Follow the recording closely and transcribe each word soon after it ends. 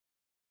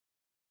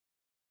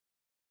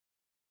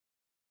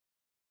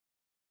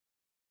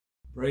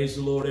Praise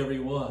the Lord,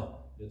 everyone.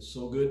 It's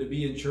so good to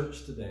be in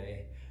church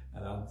today,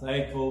 and I'm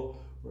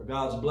thankful for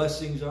God's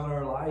blessings on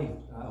our life.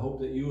 I hope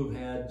that you have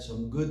had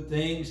some good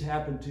things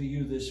happen to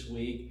you this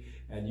week,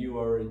 and you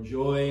are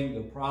enjoying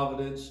the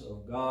providence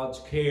of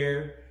God's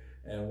care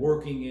and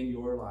working in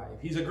your life.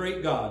 He's a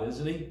great God,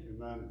 isn't he?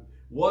 Amen.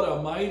 What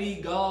a mighty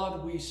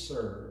God we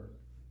serve.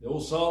 The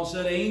old song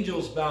said,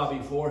 angels bow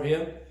before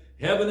him,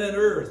 heaven and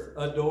earth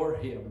adore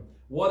him.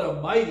 What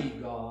a mighty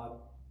God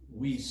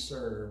we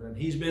serve. And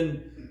he's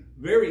been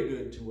very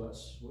good to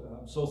us.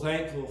 I'm so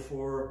thankful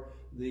for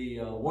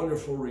the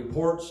wonderful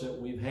reports that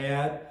we've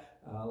had.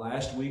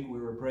 Last week we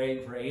were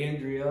praying for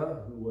Andrea,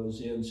 who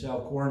was in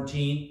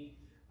self-quarantine,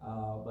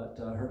 but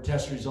her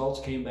test results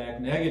came back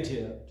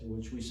negative, to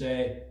which we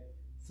say,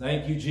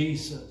 thank you,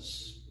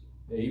 Jesus.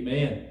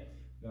 Amen.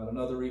 Got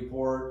another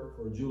report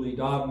for Julie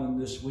Dodman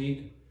this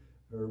week.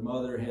 Her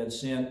mother had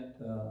sent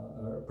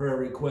a prayer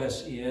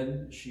request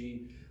in.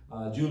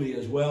 Julie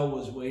as well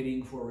was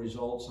waiting for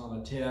results on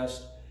a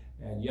test,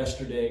 and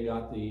yesterday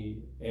got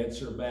the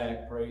answer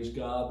back. Praise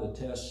God, the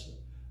test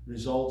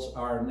results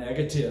are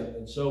negative.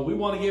 And so we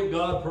want to give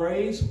God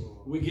praise.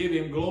 We give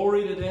him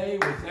glory today.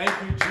 We thank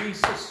you,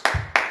 Jesus.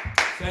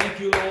 Thank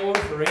you, Lord,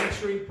 for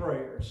answering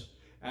prayers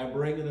and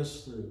bringing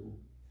us through.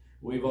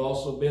 We've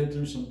also been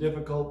through some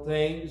difficult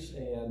things,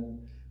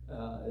 and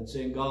it's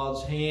in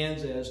God's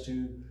hands as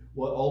to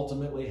what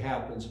ultimately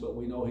happens, but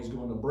we know he's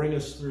going to bring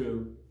us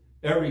through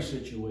every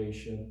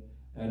situation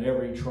and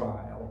every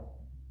trial.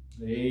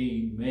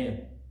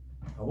 Amen.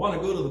 I want to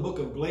go to the book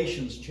of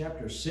Galatians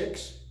chapter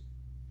 6,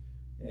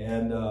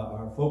 and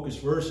our focus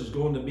verse is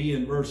going to be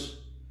in verse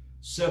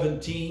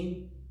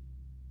 17.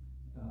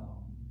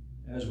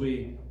 As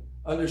we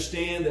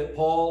understand that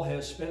Paul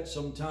has spent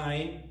some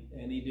time,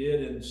 and he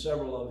did in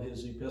several of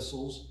his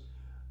epistles,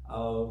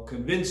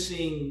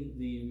 convincing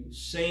the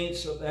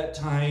saints of that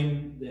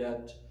time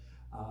that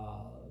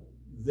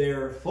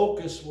their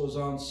focus was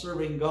on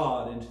serving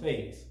God in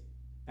faith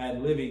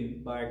and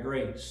living by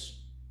grace.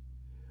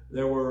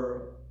 There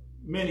were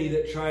many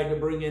that tried to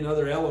bring in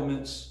other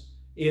elements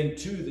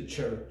into the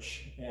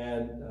church,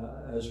 and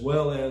as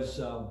well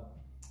as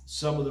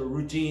some of the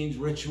routines,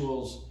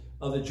 rituals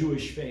of the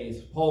Jewish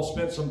faith. Paul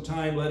spent some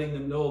time letting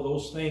them know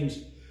those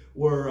things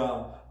were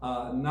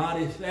not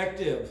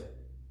effective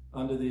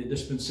under the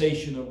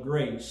dispensation of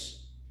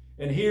grace.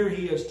 And here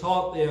he has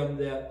taught them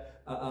that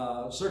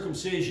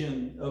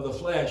circumcision of the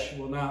flesh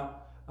will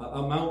not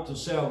amount to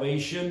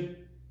salvation.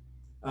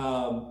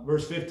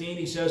 Verse 15,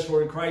 he says,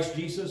 for in Christ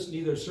Jesus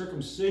neither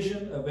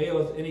circumcision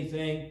availeth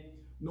anything,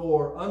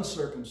 nor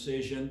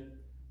uncircumcision,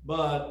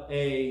 but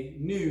a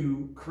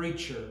new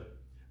creature.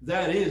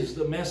 That is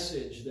the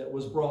message that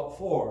was brought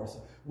forth.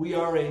 We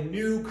are a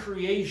new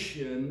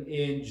creation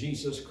in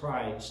Jesus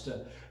Christ.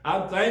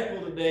 I'm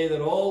thankful today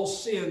that all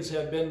sins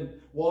have been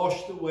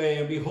washed away,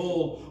 and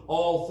behold,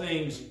 all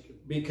things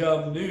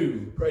become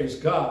new. Praise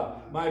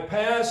God. My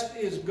past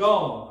is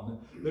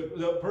gone.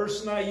 The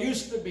person I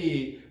used to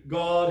be,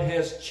 God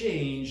has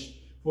changed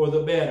for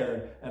the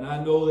better. And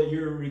I know that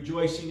you're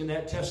rejoicing in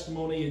that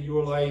testimony in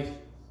your life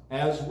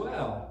as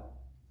well.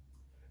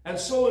 And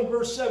so in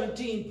verse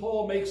 17,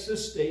 Paul makes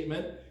this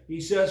statement.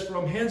 He says,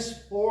 from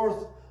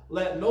henceforth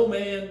let no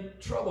man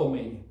trouble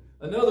me.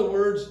 In other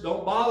words,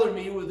 don't bother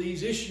me with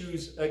these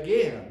issues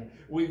again.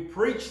 We've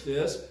preached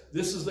this.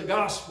 This is the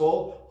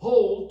gospel.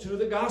 Hold to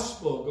the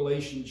gospel,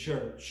 Galatian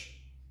church.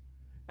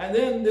 And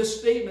then this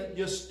statement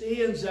just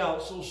stands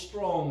out so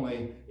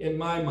strongly in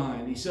my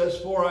mind. He says,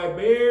 for I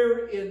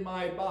bear in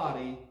my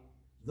body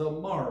the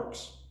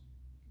marks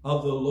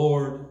of the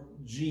Lord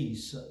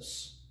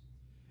Jesus.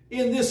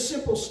 In this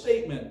simple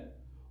statement,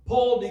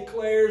 Paul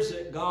declares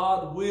that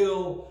God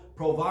will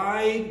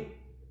provide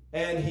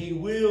and he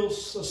will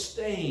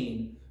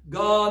sustain.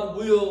 God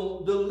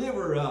will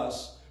deliver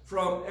us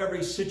from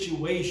every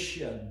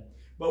situation.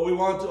 But we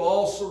want to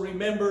also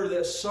remember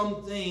that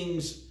some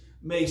things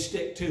may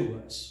stick to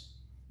us.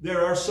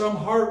 There are some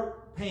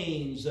heart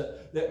pains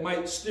that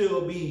might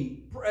still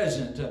be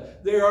present.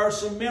 There are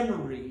some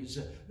memories.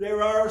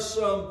 There are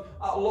some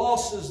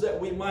losses that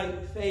we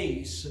might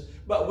face.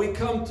 But we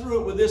come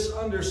through it with this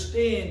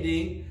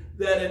understanding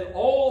that in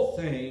all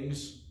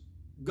things,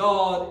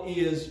 God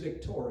is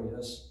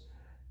victorious.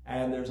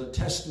 And there's a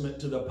testament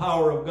to the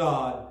power of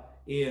God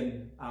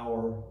in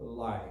our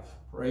life.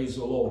 Praise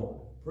the Lord.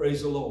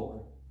 Praise the Lord.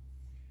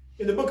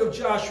 In the book of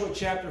Joshua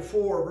chapter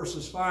 4,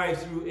 verses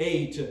 5 through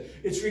 8,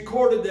 it's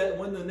recorded that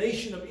when the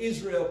nation of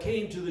Israel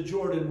came to the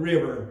Jordan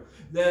River,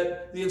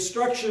 that the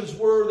instructions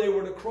were they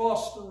were to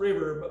cross the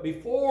river. But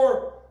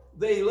before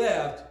they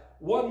left,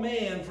 one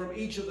man from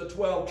each of the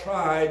 12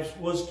 tribes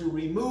was to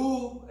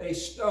remove a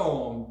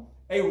stone,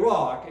 a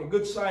rock, a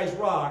good-sized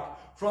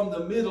rock, from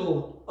the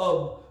middle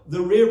of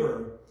the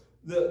river.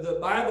 The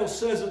Bible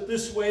says it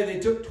this way: they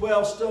took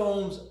 12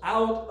 stones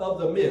out of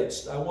the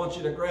midst. I want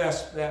you to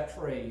grasp that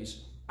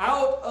phrase.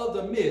 Out of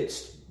the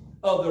midst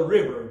of the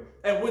river.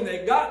 And when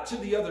they got to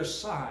the other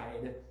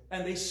side,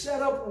 and they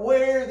set up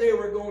where they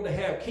were going to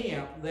have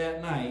camp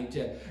that night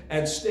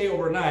and stay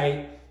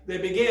overnight, they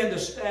began to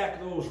stack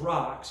those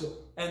rocks,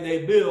 and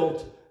they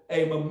built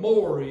a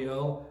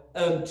memorial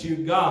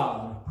unto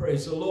God.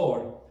 Praise the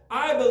Lord.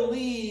 I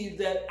believe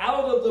that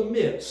out of the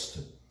midst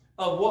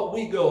of what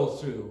we go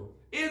through,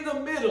 in the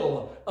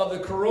middle of the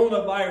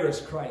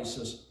coronavirus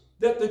crisis,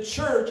 that the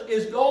church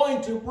is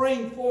going to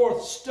bring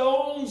forth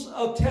stones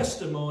of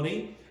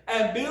testimony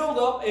and build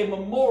up a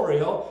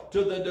memorial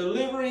to the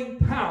delivering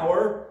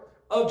power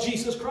of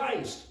Jesus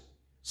Christ.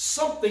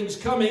 Something's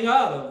coming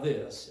out of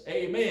this.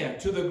 Amen.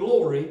 To the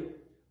glory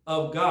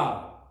of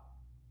God.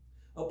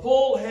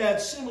 Paul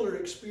had similar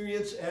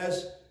experience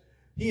as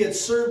he had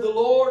served the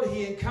Lord.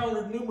 He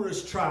encountered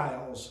numerous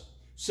trials.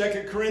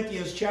 2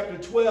 Corinthians chapter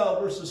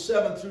 12, verses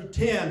 7 through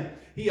 10,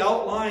 he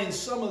outlines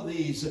some of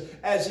these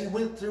as he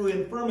went through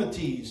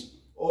infirmities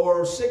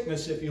or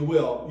sickness, if you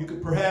will. You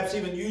could perhaps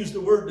even use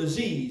the word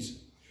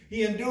disease.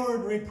 He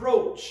endured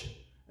reproach,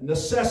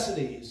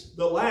 necessities,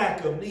 the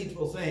lack of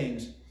needful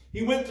things.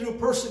 He went through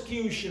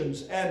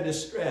persecutions and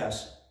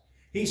distress.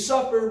 He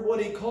suffered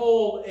what he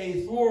called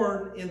a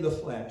thorn in the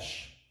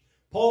flesh.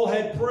 Paul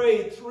had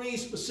prayed 3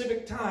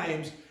 specific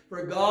times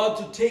for God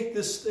to take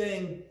this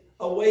thing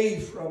away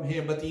from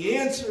him. But the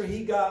answer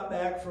he got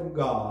back from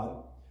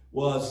God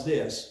was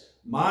this: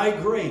 my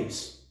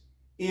grace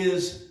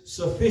is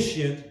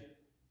sufficient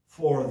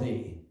for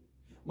thee.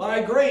 My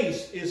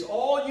grace is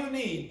all you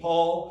need,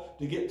 Paul,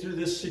 to get through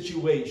this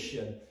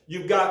situation.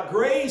 You've got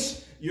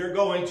grace, you're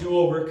going to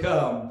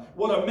overcome.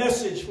 What a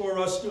message for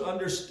us to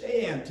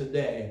understand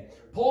today.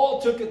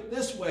 Paul took it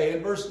this way.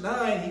 In verse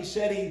 9, he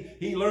said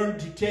he learned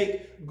to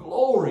take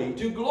glory,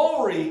 to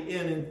glory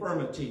in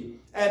infirmity.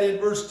 And in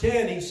verse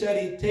 10, he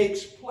said he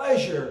takes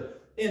pleasure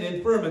in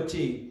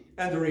infirmity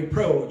and the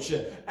reproach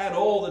and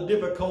all the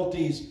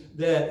difficulties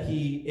that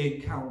he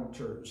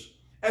encounters.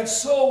 And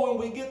so when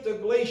we get to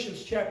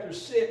Galatians chapter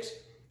 6,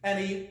 and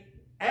he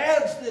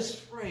adds this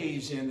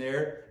phrase in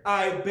there,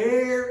 I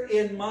bear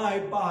in my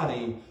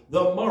body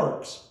the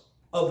marks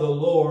of the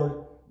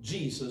Lord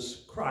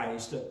Jesus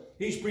Christ.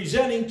 He's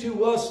presenting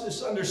to us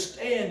this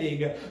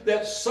understanding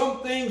that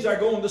some things are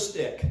going to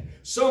stick.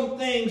 Some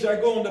things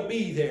are going to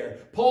be there.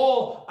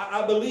 Paul,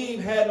 I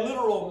believe, had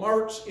literal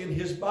marks in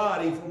his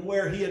body from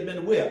where he had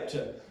been whipped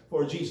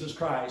for Jesus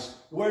Christ,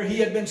 where he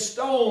had been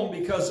stoned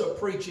because of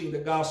preaching the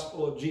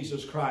gospel of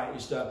Jesus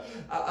Christ.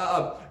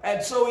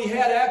 And so he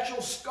had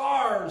actual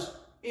scars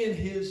in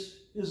his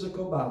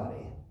physical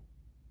body.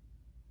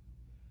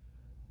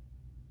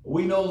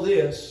 We know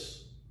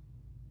this,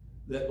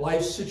 that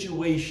life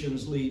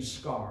situations leave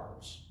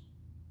scars.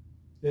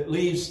 It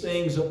leaves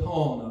things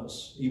upon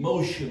us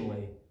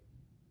emotionally,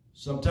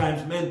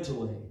 sometimes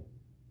mentally,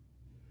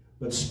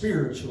 but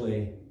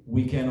spiritually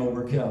we can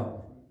overcome.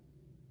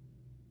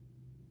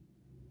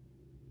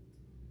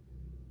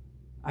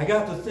 I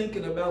got to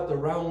thinking about the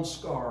round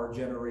scar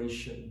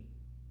generation.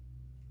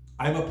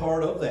 I'm a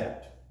part of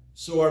that.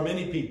 So are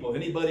many people.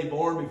 Anybody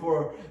born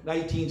before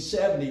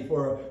 1970,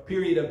 for a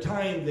period of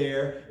time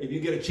there, if you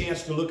get a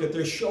chance to look at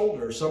their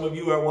shoulder. Some of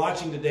you are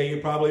watching today,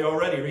 you're probably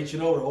already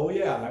reaching over. Oh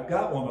yeah, I've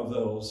got one of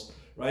those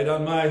right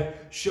on my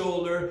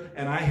shoulder,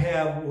 and I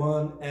have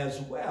one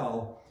as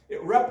well.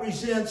 It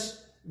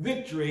represents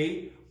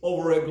victory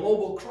over a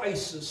global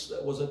crisis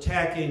that was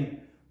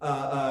attacking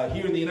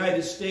here in the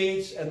United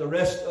States and the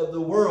rest of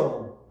the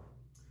world.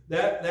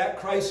 That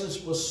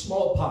crisis was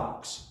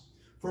smallpox.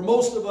 For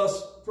most of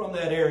us from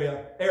that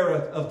era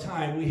of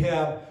time, we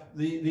have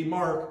the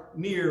mark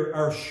near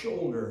our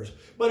shoulders.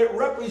 But it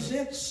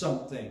represents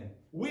something.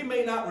 We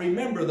may not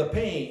remember the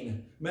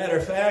pain. Matter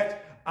of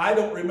fact, I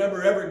don't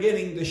remember ever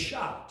getting the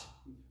shot.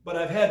 But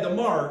I've had the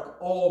mark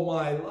all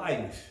my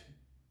life.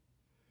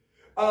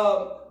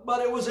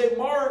 But it was a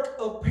mark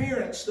of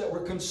parents that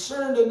were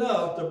concerned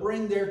enough to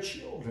bring their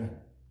children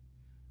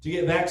to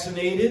get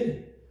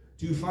vaccinated,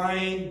 to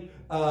find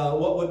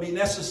what would be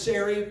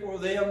necessary for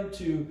them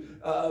to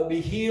be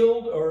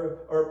healed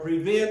or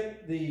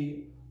prevent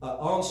the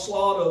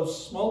onslaught of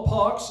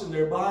smallpox in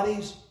their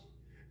bodies.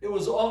 It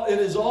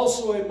is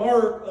also a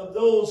mark of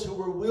those who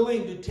were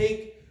willing to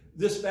take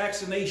this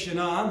vaccination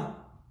on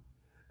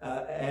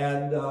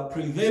and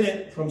prevent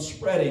it from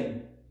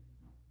spreading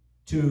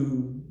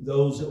to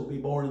those that will be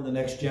born in the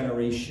next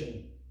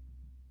generation.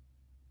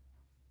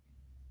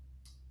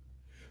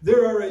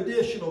 There are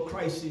additional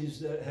crises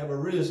that have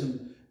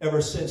arisen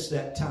ever since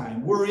that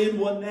time. We're in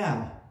one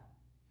now.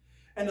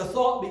 And the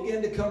thought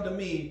began to come to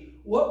me,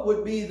 what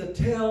would be the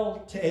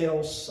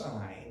telltale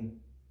sign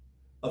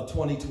of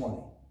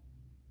 2020?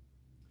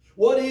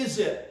 What is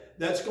it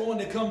that's going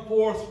to come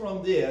forth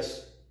from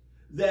this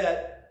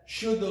that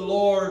should the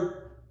Lord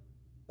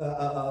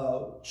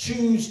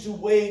choose to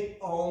wait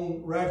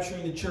on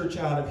rapturing the church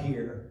out of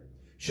here?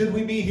 Should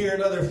we be here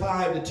another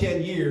 5 to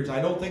 10 years?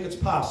 I don't think it's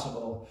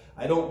possible.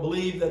 I don't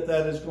believe that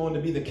that is going to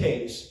be the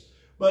case.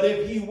 But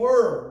if he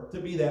were to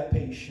be that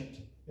patient,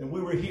 and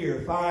we were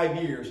here 5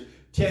 years,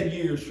 10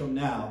 years from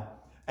now,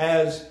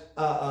 as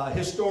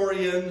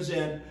historians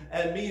and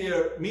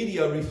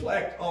media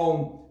reflect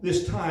on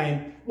this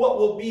time, what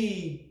will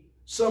be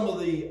some of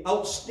the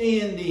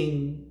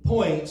outstanding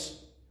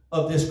points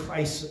of this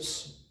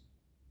crisis?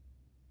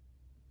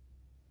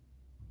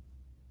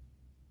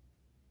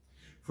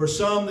 For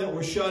some that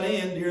were shut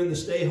in during the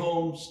stay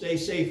home, stay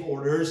safe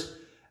orders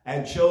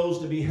and chose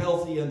to be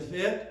healthy and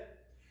fit,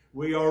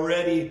 we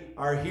already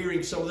are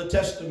hearing some of the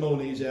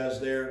testimonies as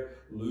they're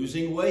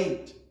losing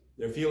weight.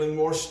 They're feeling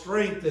more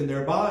strength in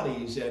their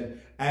bodies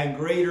and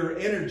greater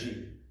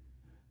energy.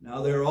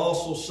 Now, there are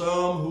also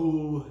some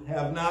who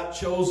have not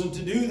chosen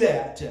to do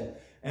that,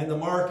 and the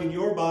mark in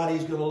your body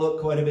is going to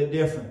look quite a bit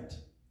different.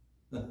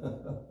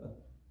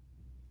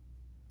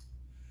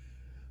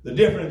 The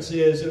difference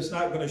is it's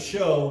not going to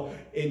show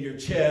in your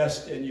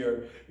chest and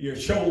your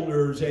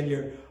shoulders and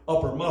your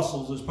upper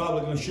muscles. It's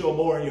probably going to show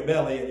more in your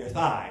belly and your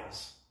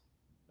thighs.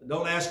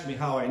 Don't ask me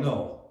how I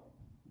know.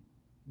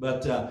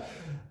 But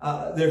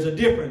there's a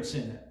difference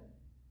in it.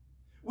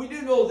 We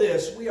do know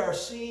this. We are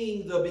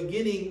seeing the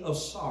beginning of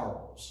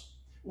sorrows.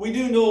 We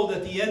do know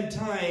that the end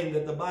time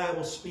that the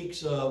Bible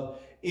speaks of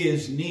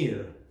is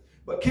near.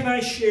 But can I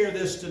share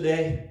this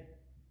today?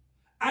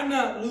 I'm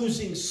not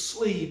losing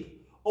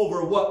sleep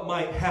over what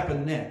might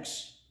happen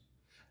next.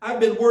 I've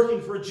been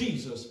working for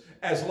Jesus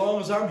as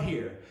long as I'm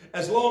here,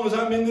 as long as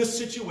I'm in this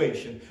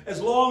situation, as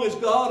long as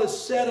God has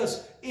set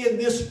us in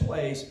this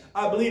place.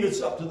 I believe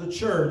it's up to the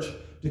church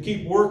to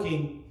keep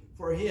working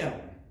for Him.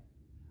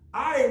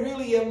 I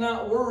really am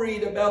not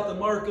worried about the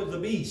mark of the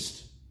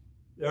beast.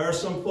 There are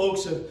some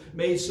folks that have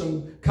made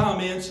some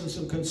comments and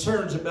some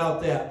concerns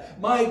about that.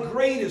 My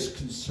greatest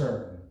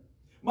concern,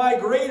 my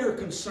greater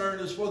concern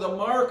is for the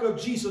mark of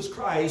Jesus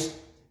Christ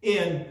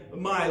in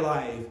my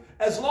life.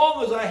 As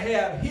long as I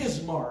have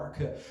His mark,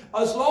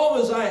 as long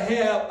as I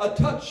have a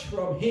touch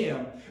from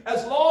Him,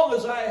 as long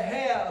as I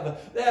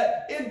have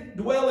that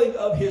indwelling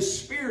of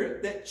His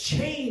Spirit that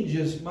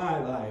changes my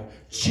life,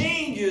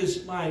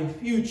 changes my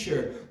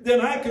future,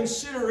 then I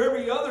consider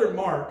every other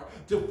mark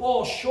to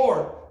fall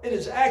short. It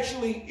is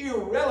actually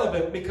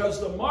irrelevant,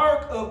 because the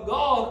mark of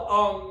God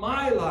on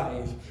my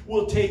life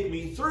will take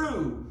me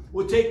through,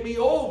 will take me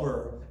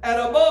over, and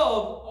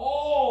above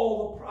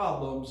all the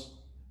problems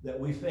that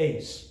we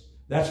face.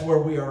 That's where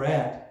we are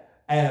at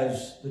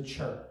as the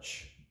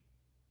church.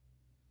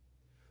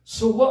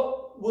 So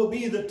what will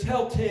be the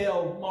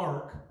telltale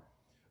mark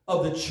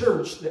of the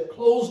church that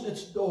closed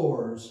its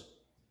doors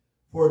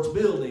for its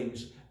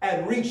buildings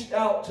and reached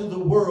out to the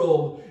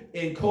world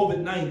in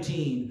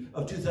COVID-19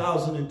 of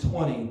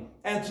 2020,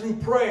 and through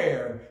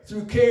prayer,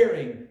 through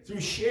caring, through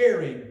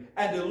sharing,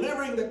 and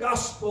delivering the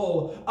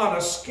gospel on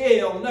a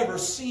scale never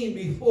seen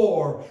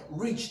before,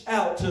 reached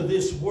out to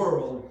this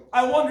world?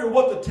 I wonder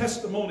what the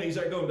testimonies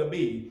are going to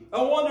be.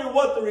 I wonder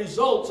what the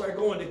results are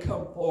going to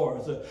come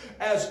forth.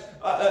 As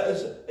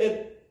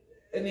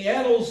in the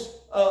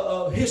annals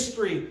of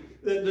history,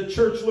 the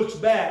church looks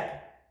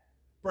back.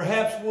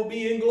 Perhaps we'll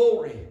be in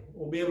glory.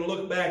 We'll be able to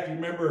look back,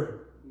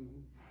 remember,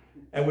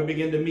 and we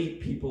begin to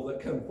meet people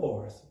that come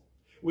forth.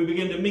 We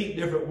begin to meet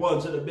different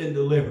ones that have been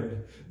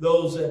delivered,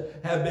 those that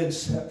have been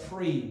set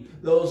free,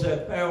 those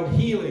that found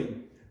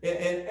healing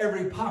in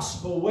every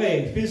possible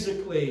way,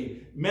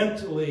 physically,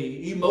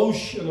 mentally,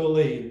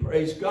 emotionally.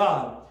 Praise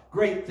God.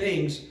 Great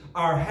things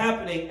are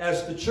happening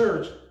as the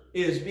church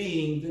is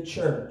being the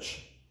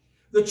church.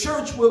 The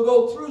church will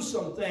go through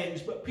some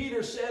things, but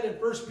Peter said in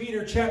 1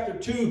 Peter chapter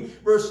 2,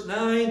 verse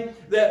 9,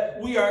 that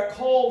we are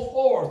called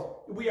forth.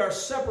 We are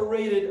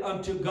separated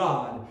unto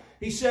God.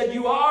 He said,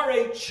 you are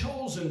a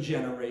chosen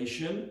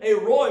generation, a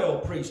royal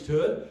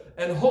priesthood,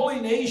 and holy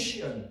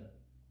nation,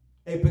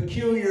 a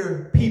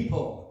peculiar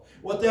people.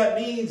 What that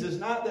means is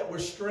not that we're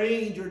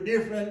strange or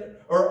different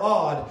or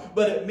odd,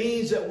 but it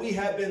means that we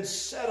have been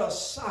set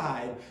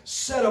aside,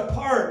 set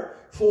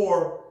apart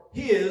for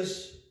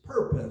His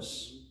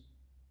purpose.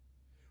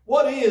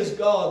 What is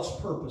God's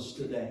purpose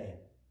today?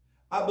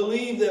 I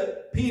believe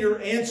that Peter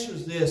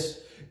answers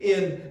this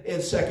in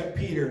 2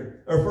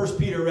 Peter, or 1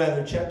 Peter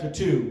rather, chapter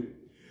 2.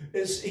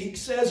 He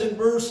says in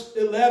verse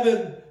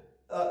 11,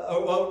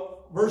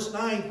 verse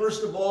 9,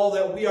 first of all,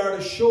 that we are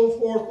to show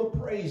forth the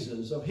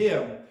praises of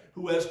Him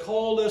who has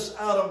called us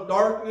out of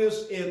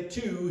darkness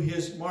into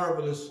His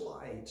marvelous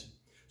light.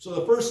 So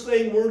the first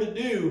thing we're to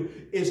do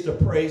is to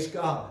praise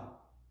God.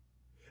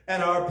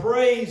 And our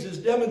praise is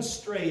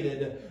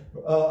demonstrated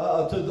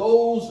to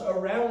those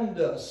around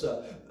us.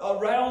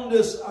 Around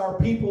us are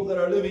people that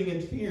are living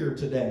in fear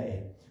today.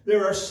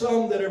 There are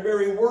some that are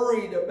very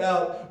worried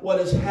about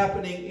what is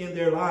happening in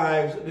their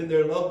lives and in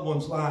their loved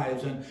ones'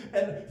 lives.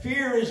 And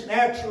fear is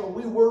natural.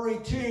 We worry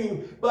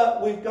too,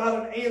 but we've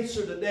got an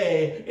answer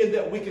today in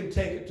that we can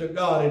take it to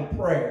God in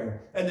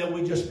prayer. And then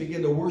we just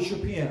begin to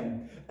worship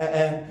Him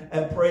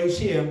and praise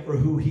Him for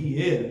who He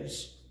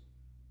is.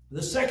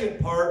 The second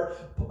part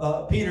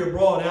Peter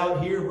brought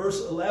out here,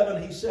 verse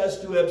 11, he says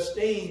to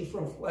abstain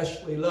from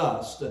fleshly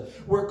lust.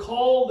 We're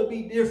called to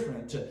be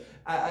different.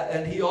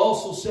 And he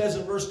also says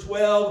in verse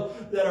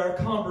 12 that our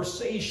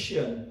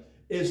conversation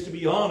is to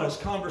be honest.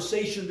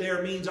 Conversation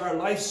there means our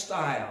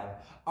lifestyle,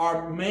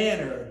 our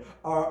manner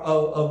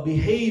of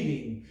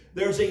behaving.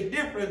 There's a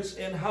difference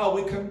in how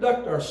we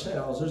conduct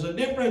ourselves. There's a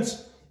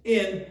difference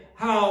in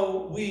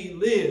how we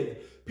live.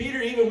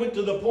 Peter even went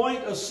to the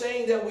point of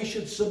saying that we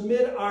should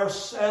submit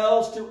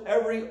ourselves to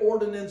every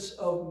ordinance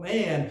of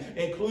man,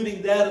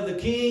 including that of the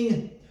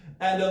king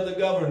and of the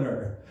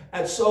governor.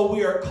 And so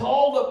we are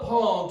called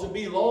upon to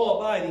be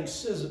law-abiding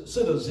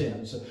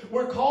citizens.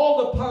 We're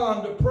called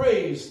upon to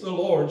praise the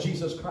Lord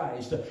Jesus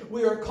Christ.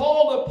 We are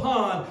called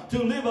upon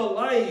to live a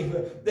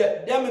life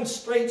that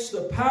demonstrates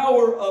the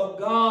power of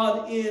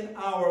God in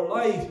our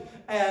life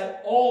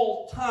at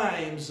all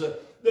times.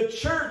 The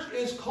church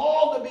is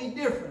called to be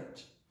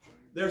different.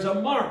 There's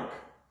a mark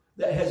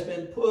that has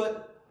been put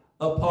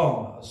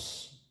upon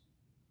us.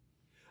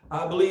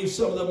 I believe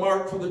some of the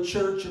mark for the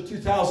church of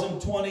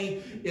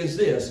 2020 is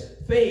this: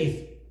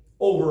 faith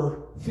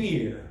over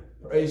fear.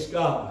 Praise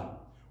God.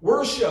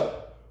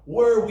 Worship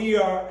where we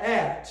are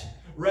at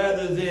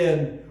rather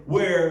than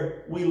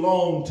where we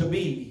long to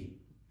be.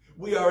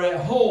 We are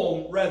at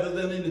home rather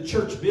than in the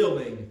church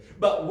building,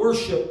 but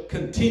worship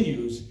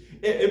continues.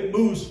 It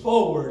moves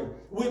forward.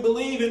 We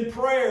believe in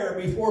prayer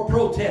before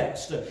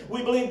protest.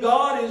 We believe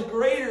God is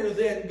greater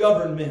than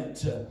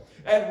government.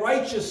 And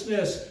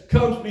righteousness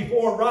comes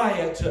before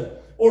riot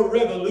or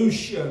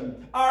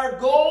revolution. Our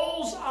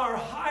goals are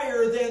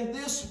higher than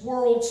this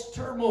world's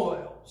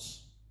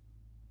turmoils.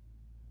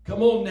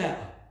 Come on now.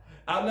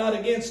 I'm not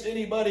against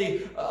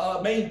anybody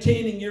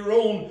maintaining your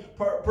own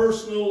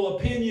personal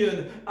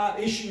opinion on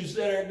issues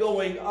that are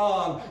going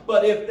on.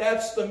 But if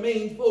that's the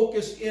main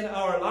focus in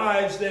our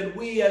lives, then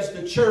we as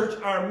the church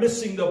are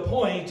missing the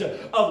point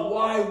of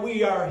why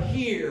we are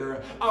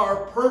here.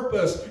 Our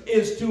purpose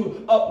is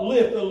to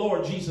uplift the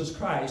Lord Jesus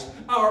Christ.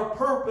 Our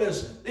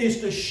purpose is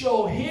to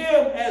show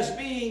Him as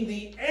being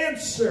the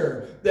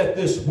answer that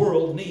this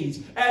world needs.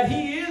 And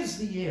He is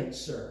the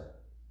answer.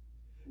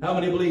 How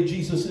many believe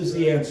Jesus is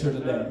the answer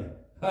today?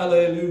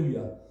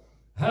 Hallelujah.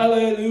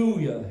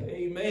 Hallelujah.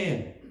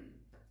 Amen.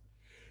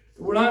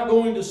 We're not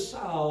going to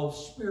solve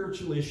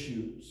spiritual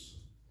issues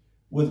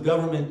with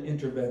government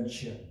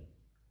intervention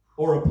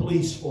or a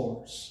police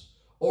force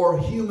or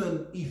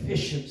human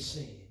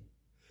efficiency.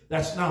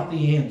 That's not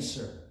the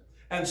answer.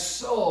 And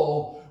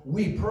so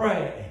we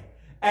pray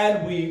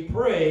and we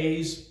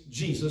praise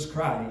Jesus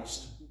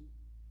Christ.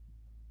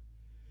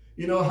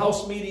 You know,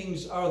 house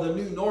meetings are the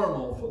new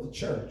normal for the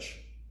church.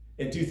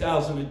 In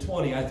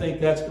 2020, I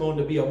think that's going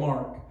to be a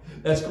mark.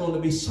 That's going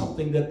to be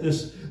something that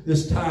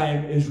this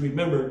time is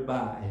remembered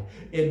by,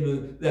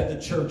 that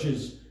the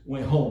churches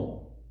went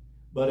home.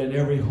 But in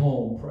every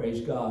home,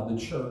 praise God,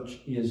 the church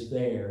is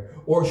there,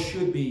 or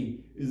should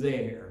be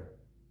there.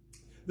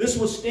 This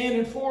was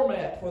standard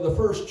format for the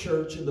first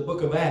church in the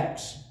book of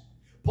Acts.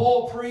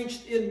 Paul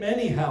preached in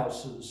many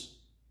houses.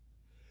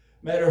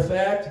 Matter of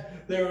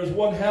fact, there was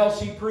one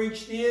house he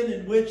preached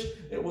in which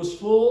it was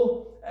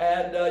full.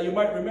 And you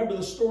might remember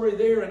the story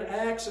there in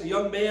Acts. A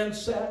young man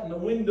sat in the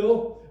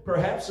window.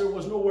 Perhaps there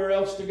was nowhere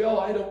else to go.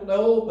 I don't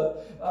know.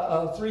 But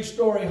a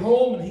three-story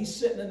home, and he's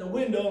sitting in the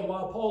window. And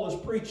while Paul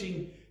is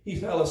preaching, he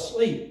fell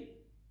asleep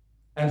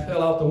and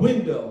fell out the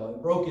window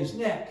and broke his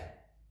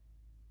neck.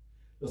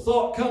 The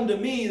thought come to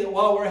me that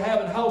while we're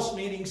having house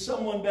meetings,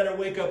 someone better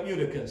wake up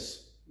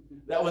Eutychus.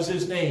 That was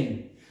his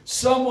name.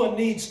 Someone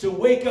needs to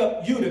wake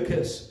up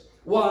Eutychus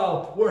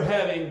while we're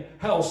having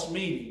house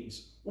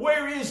meetings.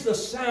 Where is the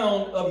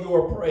sound of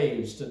your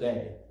praise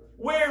today?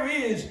 Where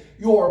is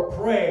your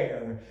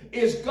prayer?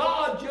 Is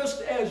God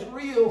just as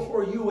real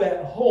for you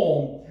at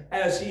home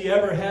as He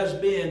ever has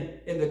been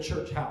in the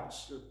church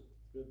house?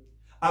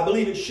 I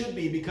believe it should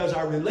be, because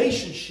our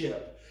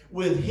relationship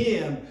with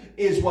Him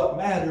is what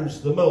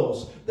matters the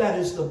most. That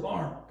is the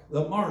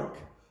mark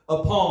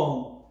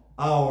upon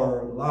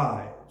our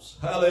lives.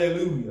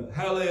 Hallelujah.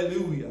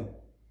 Hallelujah.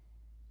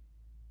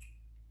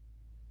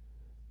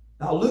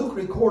 Now, Luke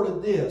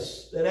recorded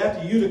this, that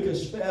after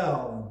Eutychus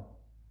fell,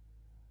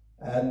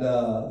 and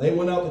they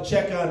went out to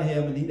check on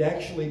him, and he'd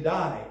actually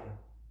died.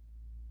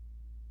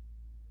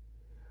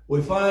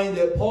 We find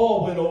that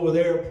Paul went over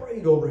there,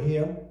 prayed over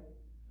him,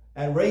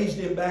 and raised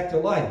him back to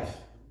life.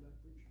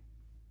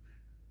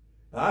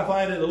 I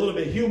find it a little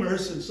bit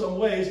humorous in some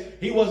ways.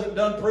 He wasn't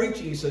done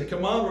preaching. He said,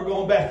 come on, we're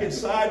going back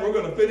inside. We're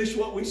going to finish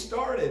what we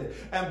started.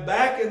 And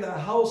back in the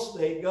house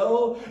they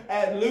go.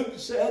 And Luke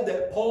said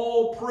that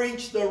Paul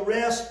preached the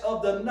rest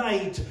of the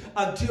night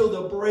until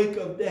the break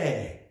of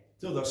day,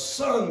 till the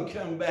sun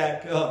came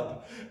back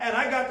up. And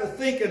I got to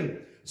thinking,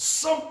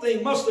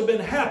 something must have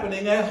been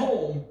happening at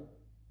home,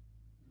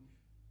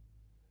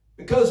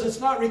 because it's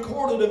not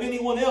recorded of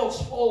anyone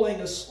else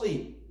falling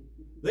asleep.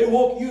 They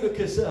woke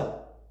Eutychus up.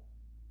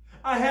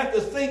 I have to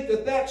think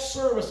that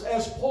service,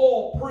 as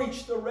Paul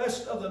preached the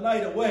rest of the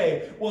night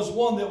away, was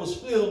one that was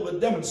filled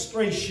with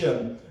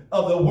demonstration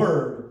of the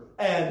Word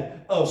and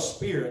of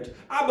Spirit.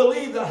 I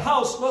believe the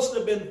house must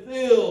have been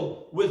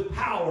filled with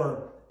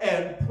power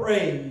and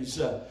praise.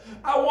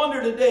 I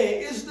wonder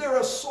today, is there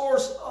a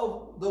source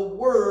of the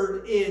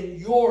Word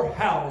in your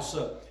house?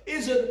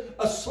 Is it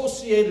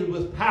associated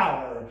with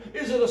power?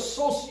 Is it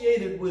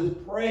associated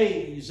with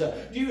praise?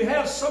 Do you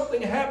have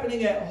something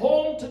happening at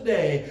home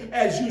today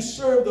as you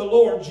serve the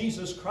Lord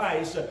Jesus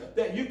Christ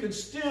that you can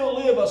still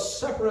live a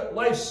separate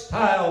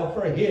lifestyle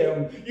for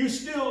Him? You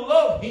still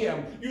love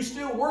Him. You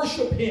still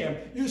worship Him.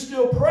 You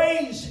still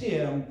praise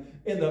Him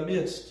in the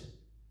midst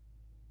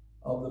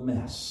of the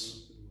mess.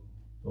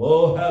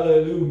 Oh,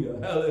 hallelujah,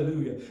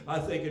 hallelujah. I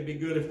think it'd be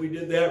good if we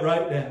did that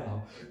right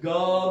now.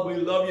 God, we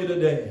love you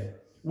today.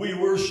 We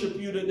worship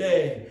you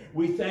today.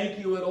 We thank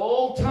you at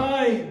all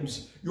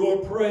times.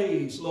 Your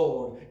praise,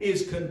 Lord,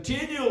 is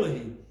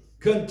continually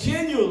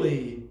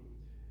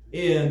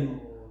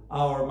in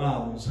our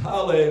mouths.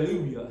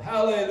 Hallelujah,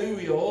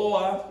 hallelujah. Oh,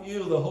 I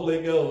feel the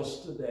Holy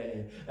Ghost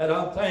today. And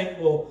I'm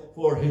thankful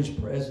for His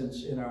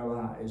presence in our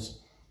lives.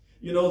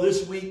 You know,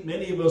 this week,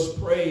 many of us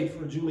prayed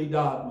for Julie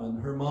Dodman.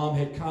 Her mom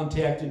had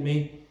contacted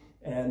me,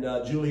 and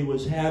Julie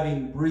was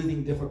having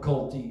breathing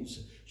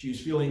difficulties. She was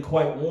feeling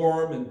quite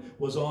warm and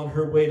was on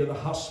her way to the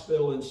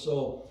hospital, and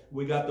so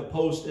we got the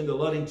post into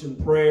Ludington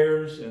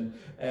prayers, and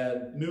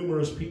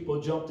numerous people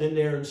jumped in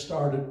there and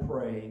started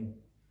praying.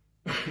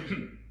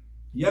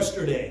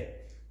 Yesterday,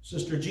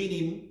 Sister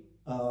Jeannie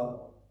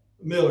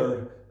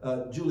Miller,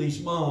 Julie's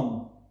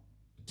mom,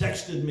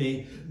 texted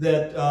me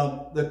that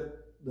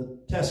the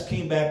test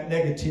came back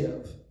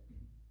negative.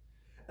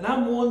 And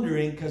I'm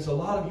wondering, because a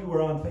lot of you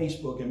are on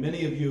Facebook and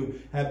many of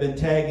you have been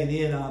tagging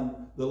in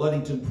on the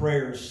Ludington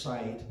Prayers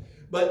site.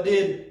 But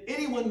did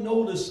anyone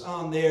notice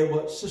on there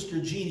what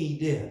Sister Jeannie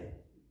did?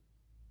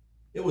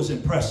 It was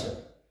impressive.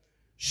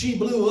 She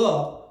blew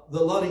up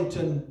the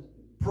Ludington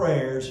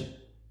Prayers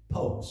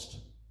post.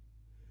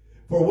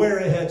 For where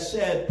it had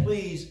said,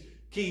 please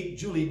keep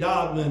Julie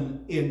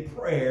Dodman in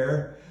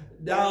prayer,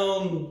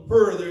 down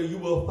further you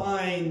will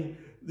find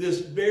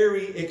this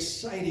very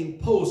exciting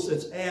post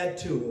that's added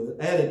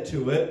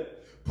to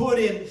it, put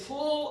in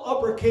full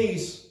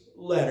uppercase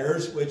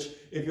letters, which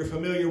if you're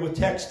familiar with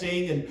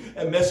texting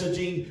and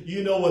messaging,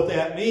 you know what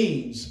that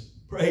means.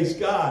 Praise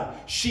God.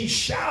 She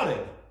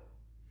shouted.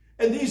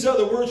 And these are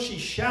the words she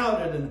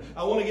shouted, and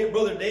I want to get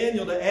Brother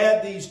Daniel to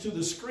add these to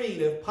the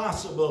screen if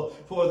possible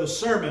for the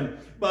sermon.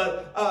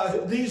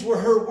 But these were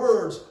her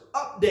words.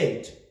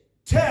 Update.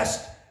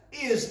 Test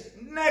is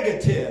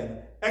negative.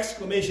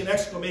 Exclamation,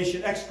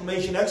 exclamation,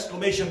 exclamation,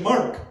 exclamation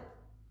mark.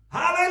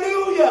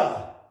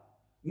 Hallelujah!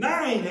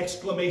 9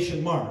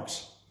 exclamation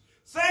marks.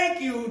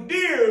 Thank you,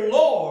 dear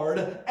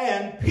Lord,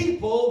 and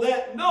people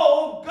that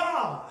know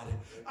God.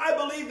 I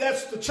believe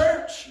that's the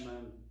church.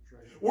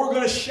 We're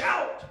going to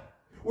shout.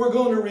 We're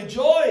going to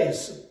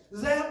rejoice.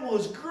 That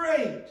was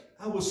great.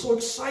 I was so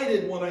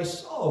excited when I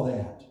saw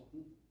that.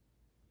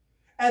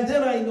 And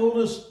then I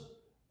noticed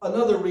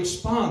another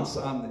response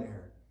on there.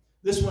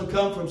 This one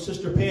comes from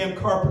Sister Pam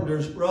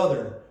Carpenter's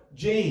brother,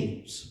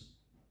 James.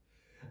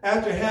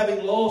 After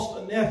having lost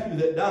a nephew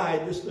that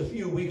died just a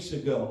few weeks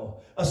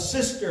ago, a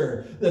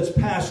sister that's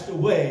passed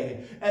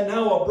away, and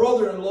now a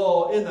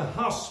brother-in-law in the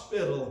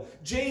hospital,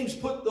 James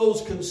put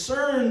those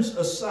concerns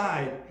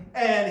aside,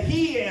 and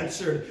he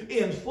answered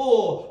in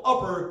full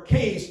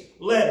uppercase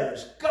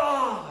letters,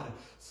 God,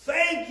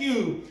 thank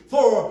you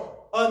for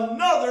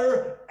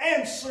another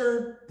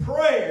answered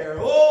prayer.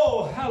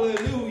 Oh,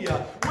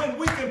 hallelujah. When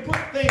we can put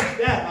things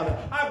down.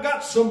 I've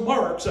got some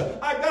marks.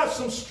 I've got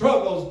some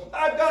struggles.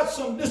 I've got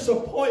some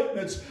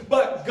disappointments.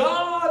 But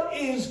God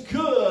is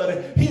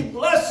good. He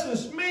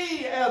blesses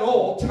me at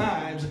all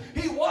times.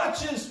 He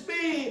watches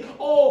me,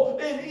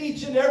 in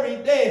each and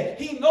every day.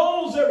 He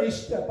knows every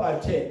step I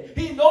take.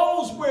 He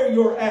knows where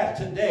you're at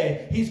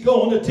today. He's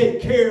going to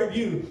take care of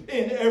you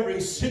in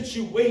every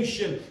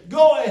situation.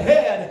 Go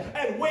ahead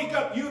and wake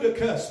up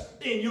Eutychus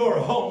in your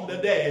home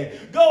today.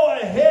 Go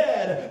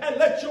ahead and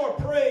let your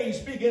praise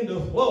begin to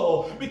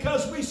flow,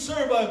 because we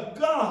serve a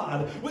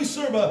God. We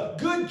serve a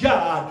good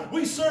God.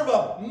 We serve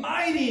a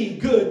mighty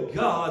good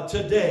God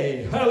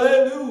today.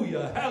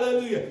 Hallelujah.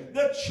 Hallelujah.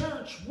 The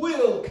church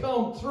will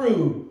come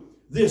through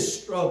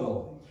this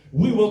struggle.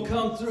 We will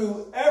come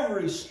through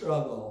every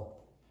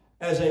struggle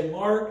as a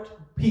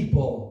marked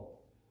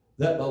people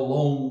that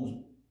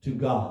belong to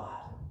God.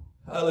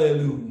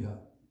 Hallelujah.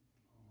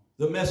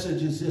 The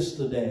message is this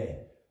today.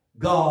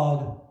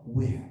 God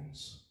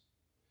wins.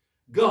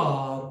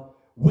 God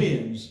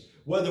wins.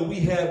 Whether we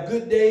have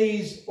good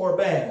days or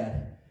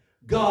bad,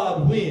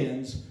 God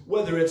wins.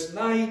 Whether it's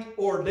night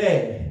or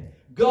day,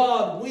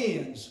 God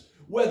wins.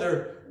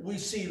 Whether we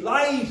see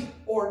life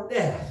or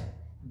death,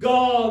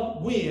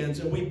 God wins.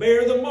 And we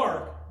bear the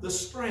mark, the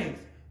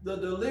strength, the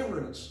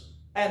deliverance,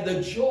 and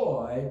the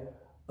joy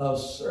of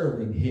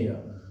serving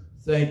Him.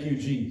 Thank you,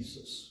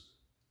 Jesus.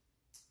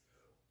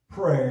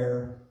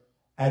 Prayer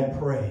and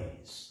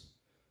praise.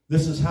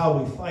 This is how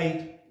we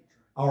fight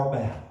our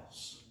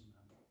battles.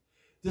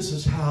 This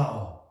is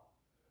how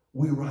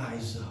we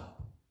rise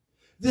up.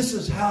 This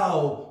is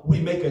how we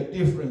make a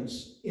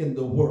difference in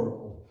the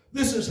world.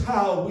 This is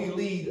how we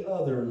lead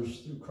others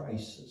through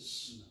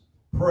crisis.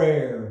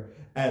 Prayer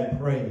and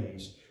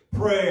praise.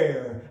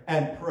 Prayer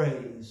and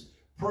praise.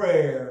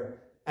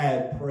 Prayer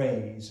and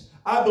praise.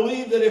 I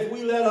believe that if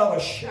we let out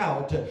a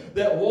shout,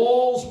 that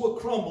walls will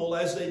crumble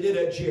as they did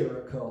at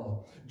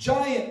Jericho.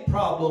 Giant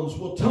problems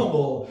will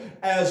tumble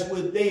as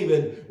with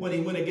David when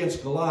he went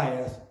against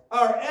Goliath.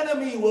 Our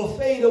enemy will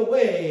fade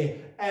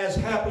away as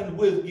happened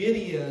with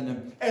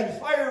Gideon. And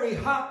fiery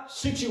hot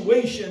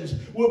situations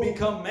will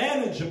become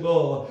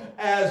manageable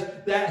as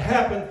that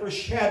happened for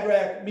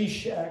Shadrach,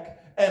 Meshach,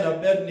 and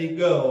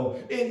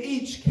Abednego. In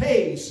each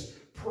case,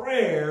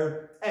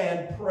 prayer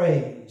and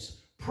praise.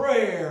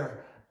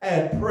 Prayer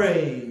and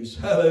praise.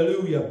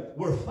 Hallelujah.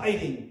 We're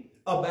fighting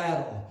a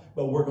battle,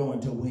 but we're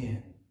going to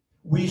win.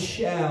 We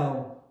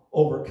shall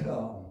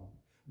overcome.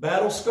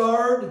 Battle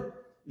scarred?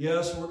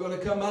 Yes, we're going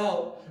to come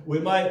out. We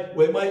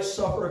might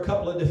suffer a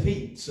couple of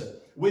defeats.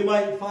 We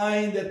might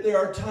find that there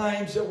are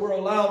times that we're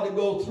allowed to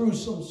go through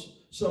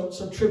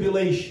some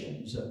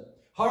tribulations.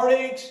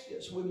 Heartaches?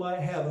 Yes, we might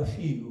have a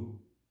few.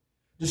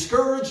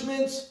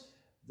 Discouragements?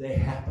 They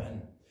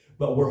happen.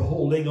 But we're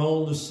holding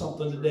on to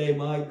something today.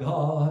 My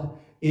God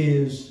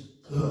is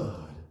good.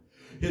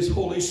 His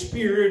Holy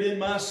Spirit in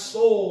my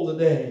soul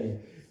today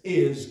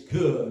is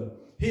good.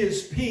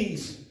 His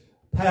peace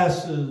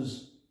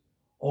passes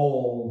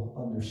all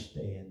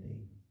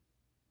understanding.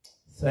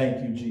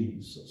 Thank you,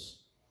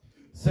 Jesus.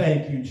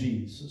 Thank you,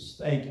 Jesus.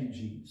 Thank you,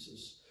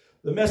 Jesus.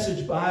 The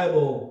Message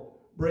Bible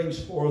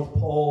brings forth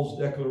Paul's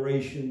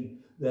declaration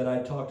that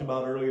I talked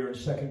about earlier in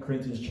 2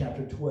 Corinthians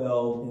chapter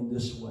 12 in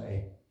this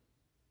way.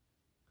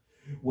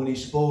 When he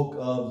spoke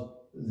of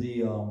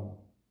the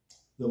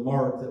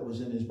mark that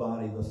was in his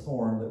body, the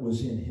thorn that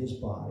was in his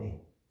body.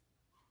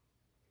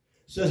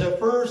 It says, at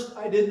first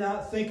I did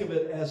not think of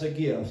it as a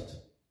gift,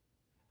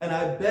 and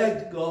I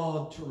begged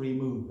God to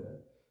remove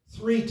it.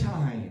 3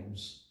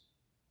 times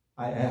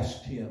I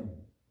asked him.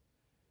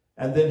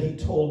 And then he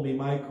told me,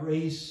 my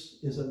grace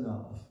is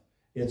enough.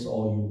 It's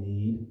all you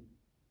need.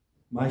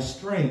 My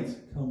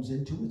strength comes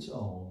into its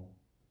own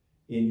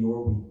in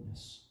your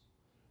weakness.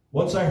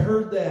 Once I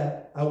heard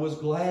that, I was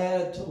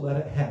glad to let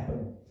it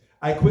happen.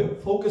 I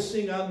quit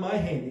focusing on my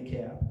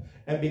handicap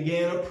and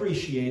began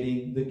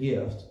appreciating the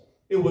gift.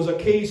 It was a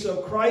case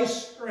of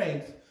Christ's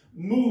strength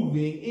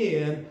moving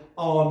in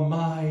on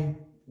my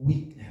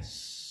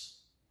weakness.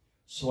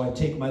 So I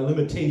take my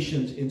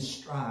limitations in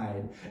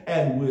stride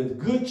and with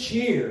good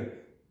cheer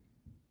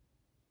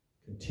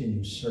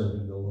continue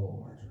serving the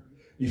Lord.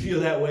 You feel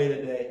that way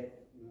today?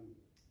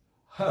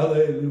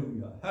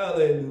 Hallelujah.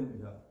 Hallelujah.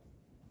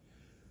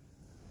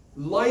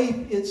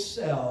 Life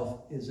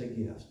itself is a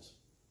gift.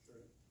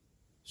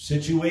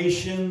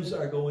 Situations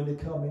are going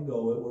to come and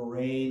go. It will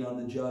rain on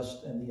the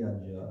just and the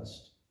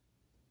unjust.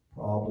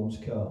 Problems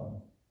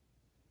come.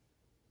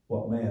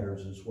 What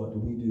matters is what do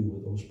we do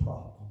with those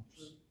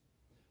problems.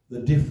 The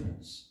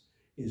difference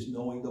is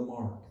knowing the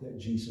mark that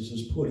Jesus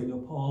is putting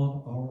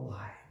upon our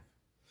life.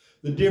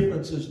 The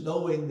difference is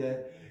knowing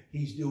that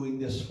he's doing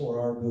this for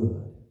our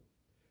good.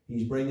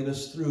 He's bringing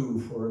us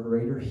through for a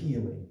greater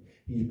healing.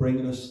 He's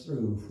bringing us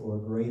through for a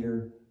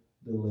greater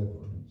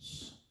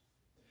deliverance.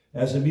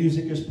 As the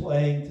music is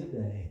playing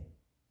today,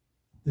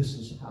 this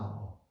is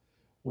how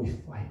we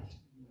fight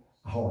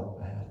our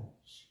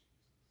battles.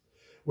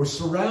 We're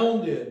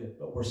surrounded,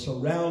 but we're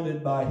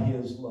surrounded by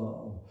his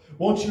love.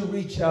 Won't you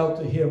reach out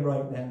to him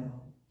right now?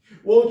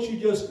 Won't you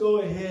just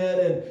go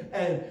ahead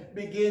and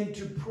begin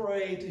to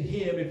pray to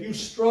him? If you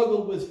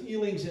struggle with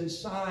feelings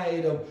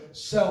inside of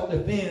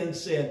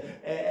self-defense and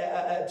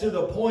to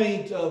the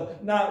point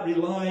of not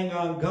relying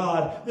on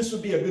God, this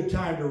would be a good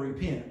time to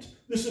repent.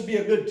 This would be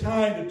a good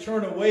time to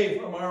turn away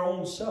from our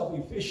own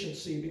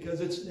self-efficiency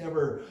because it's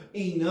never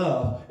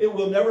enough. It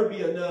will never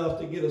be enough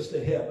to get us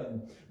to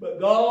heaven. But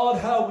God,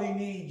 how we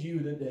need you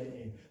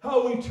today.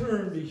 How we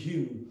turn to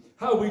you.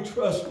 How we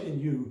trust in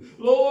you.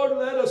 Lord,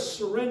 let us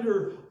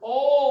surrender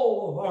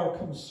all of our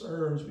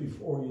concerns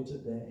before you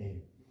today.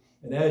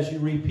 And as you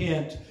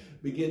repent,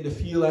 begin to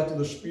feel after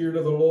the Spirit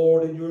of the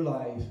Lord in your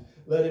life.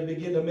 Let it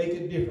begin to make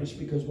a difference,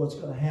 because what's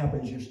going to happen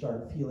is you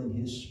start feeling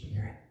his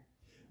Spirit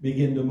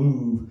begin to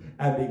move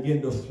and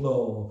begin to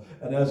flow.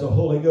 And as the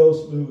Holy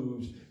Ghost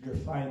moves, you're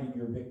finding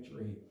your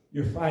victory.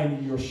 You're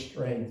finding your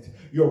strength.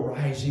 You're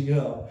rising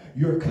up.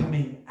 You're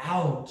coming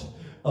out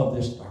of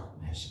this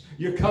darkness.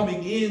 You're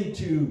coming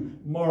into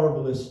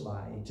marvelous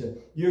light.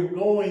 You're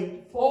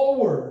going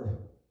forward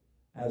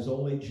as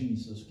only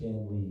Jesus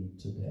can lead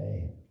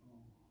today.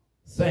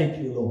 Thank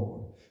you,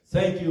 Lord.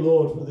 Thank you,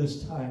 Lord, for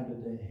this time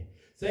today.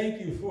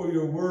 Thank you for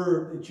your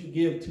word that you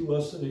give to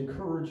us that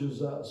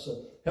encourages us,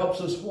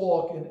 helps us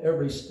walk in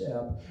every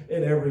step,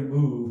 in every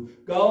move.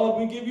 God,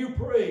 we give you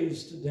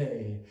praise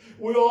today.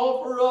 We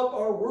offer up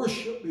our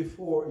worship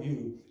before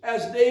you.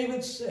 As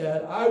David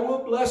said, I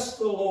will bless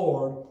the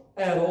Lord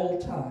at all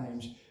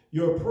times.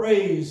 Your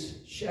praise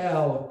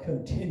shall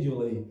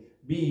continually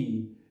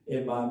be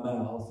in my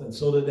mouth. And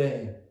so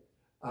today,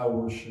 I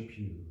worship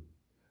you.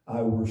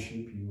 I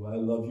worship you. I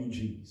love you,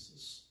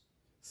 Jesus.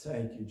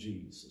 Thank you,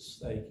 Jesus.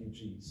 Thank you,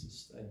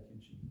 Jesus. Thank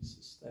you,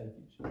 Jesus. Thank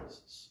you,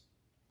 Jesus.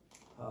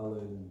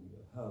 Hallelujah.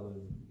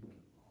 Hallelujah.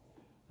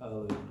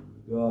 Hallelujah.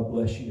 God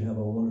bless you. Have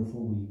a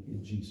wonderful week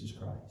in Jesus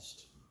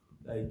Christ.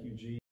 Thank you, Jesus.